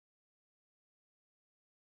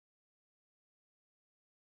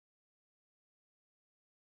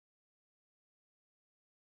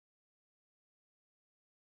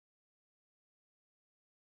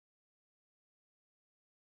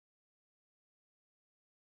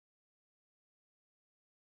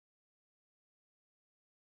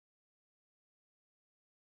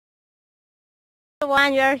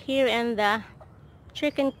One, you're here in the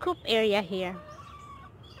chicken coop area here.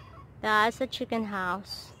 That's a chicken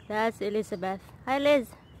house. That's Elizabeth. Hi, Liz.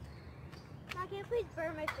 Now, can you please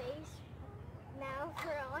burn my face? Now,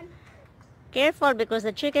 we're on. Careful because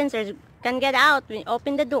the chickens can get out when you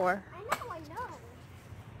open the door. I know.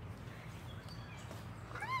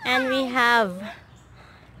 And we have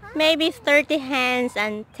maybe 30 hens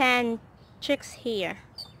and 10 chicks here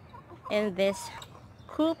in this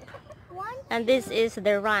coop. And this is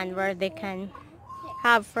the run where they can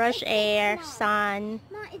have fresh air, sun.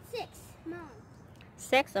 Mom, it's 6. Mom.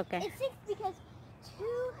 6? Okay. It's 6 because 2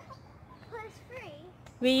 plus 3.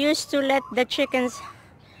 We used to let the chickens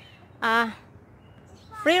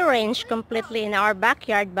free range completely in our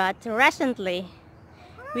backyard, but recently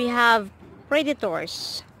we have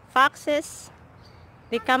predators, foxes.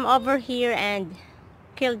 They come over here and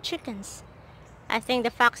killed chickens. I think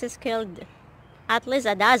the foxes killed at least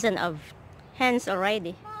a dozen of hens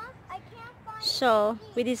already. Mom, I can't find So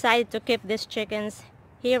we decided to keep these chickens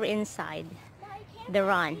here inside the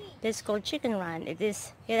run. This is called chicken run. It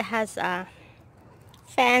has a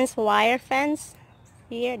fence, wire fence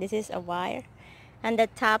here. This is a wire, and the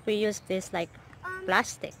top we use this like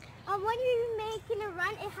plastic. when you're making a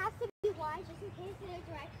run, it has to be wide just in case there's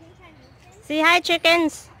raccoons and moose. Say hi,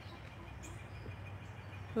 chickens.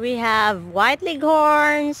 We have white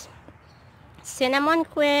leghorns, cinnamon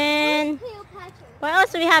queen. Cleopatra. What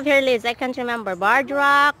else do we have here, Liz? I can't remember. Barred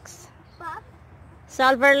rocks, Buff.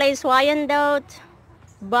 silver lace Wyandotte,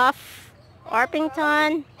 buff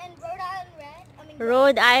Orpington, And Rhode Island Red.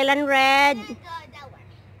 Rhode Island red. And Delaware.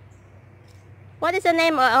 What is the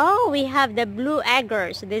name? Oh, we have the blue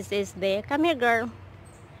eggers. This is the, come here girl.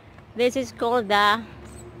 This is called the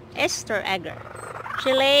Easter egger.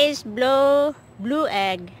 She lays blue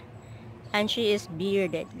egg, and she is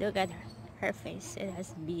bearded. Look at her face. It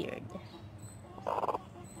has beard.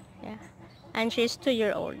 Yeah, and she's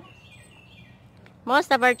 2-year-old.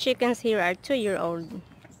 Most of our chickens here are 2-year-old.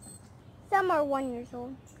 Some are 1 year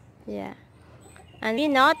old. Yeah, and we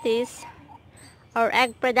notice our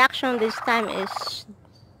egg production this time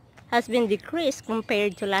has been decreased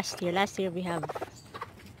compared to last year. Last year we have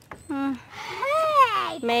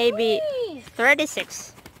Hey, maybe please.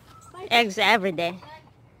 36 eggs every day.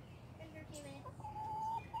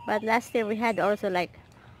 But last year we had also like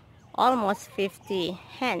almost 50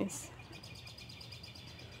 hens.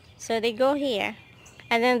 So they go here,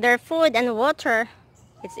 and then their food and water,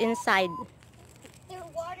 it's inside Their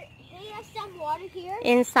water. They have some water here.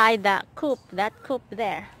 inside the coop, that coop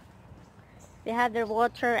there. They have their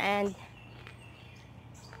water and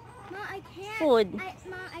Mom, I can't. food. Mom,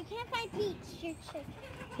 I can't find Peach. Your chicken.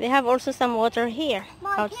 They have also some water here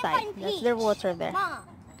Mom, I can't outside. find That's their Peach. water there. Mom,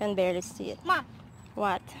 I can barely see it. Mom,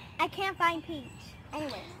 What? I can't find Peach.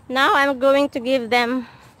 Anyway. Now I'm going to give them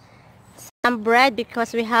some bread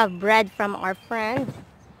because we have bread from our friend.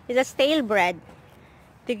 It's a stale bread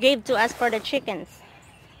they gave to us for the chickens.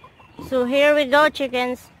 So here we go,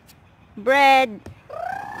 chickens. Bread.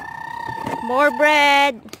 More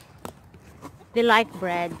bread. They like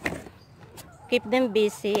bread. Keep them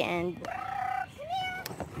busy and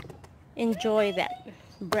enjoy that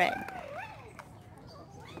bread.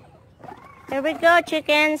 Here we go,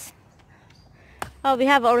 chickens. Oh, we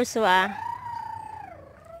have also a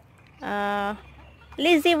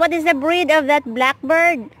Lizzie, what is the breed of that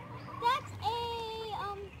blackbird? That's a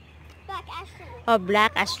black astrolot. Oh,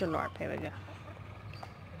 black astrolorp. Here we go.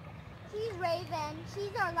 She's Raven.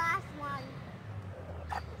 She's our last one.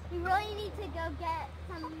 We really need to go get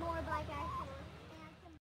some more black astrolorps.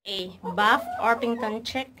 A buff Orpington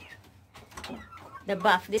chick. The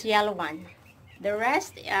buff, this yellow one. The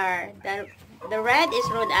rest are the red is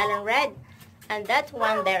Rhode Island red, and that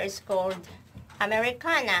one there is called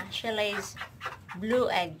Americana. She lays blue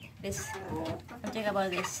egg. This, think about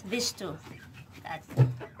this. These two.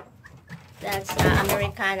 That's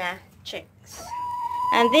Americana chicks.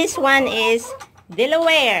 And this one is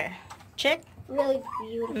Delaware chick. Really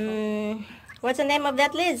beautiful. What's the name of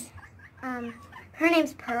that, Liz? Her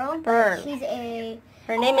name's Pearl. Pearl. She's a.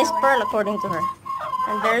 Her name is Pearl according to her.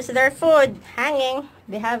 And there's their food hanging.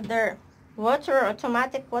 They have their water,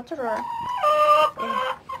 automatic waterer.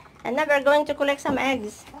 And now we're going to collect some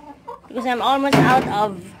eggs because I'm almost out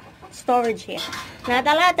of storage here. Not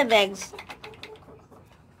a lot of eggs.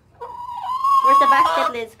 Where's the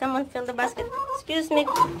basket, Liz? Come on, fill the basket. Excuse me,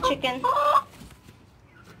 chicken.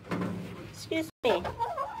 Excuse me.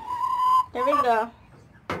 There we go.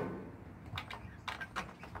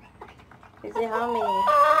 You see how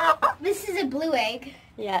many? This is a blue egg.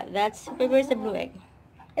 Yeah, that's... Where's the blue egg?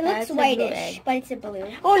 It looks That's a blue whitish, egg. but it's a blue.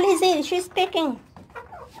 Oh, Lizzie, she's picking.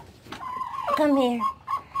 Come here.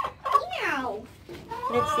 Meow.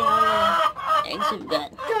 Let's see how many eggs we've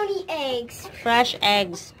got. Don't eat eggs. Fresh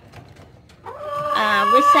eggs.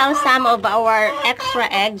 We sell some of our extra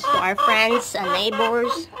eggs to our friends and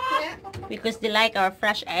neighbors because they like our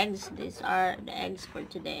fresh eggs. These are the eggs for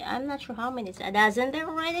today. I'm not sure how many. It's a dozen there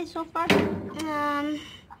already so far. I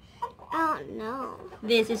don't know.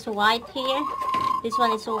 This is white here. This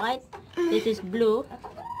one is white. This is blue.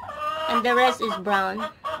 And the rest is brown.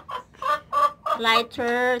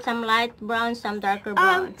 Lighter, some light brown, some darker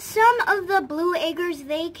brown. Some of the blue eggers,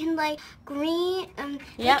 they can lay green. Yep.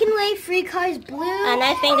 They can lay 3 colors blue. And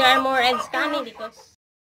I think there are more eggs coming because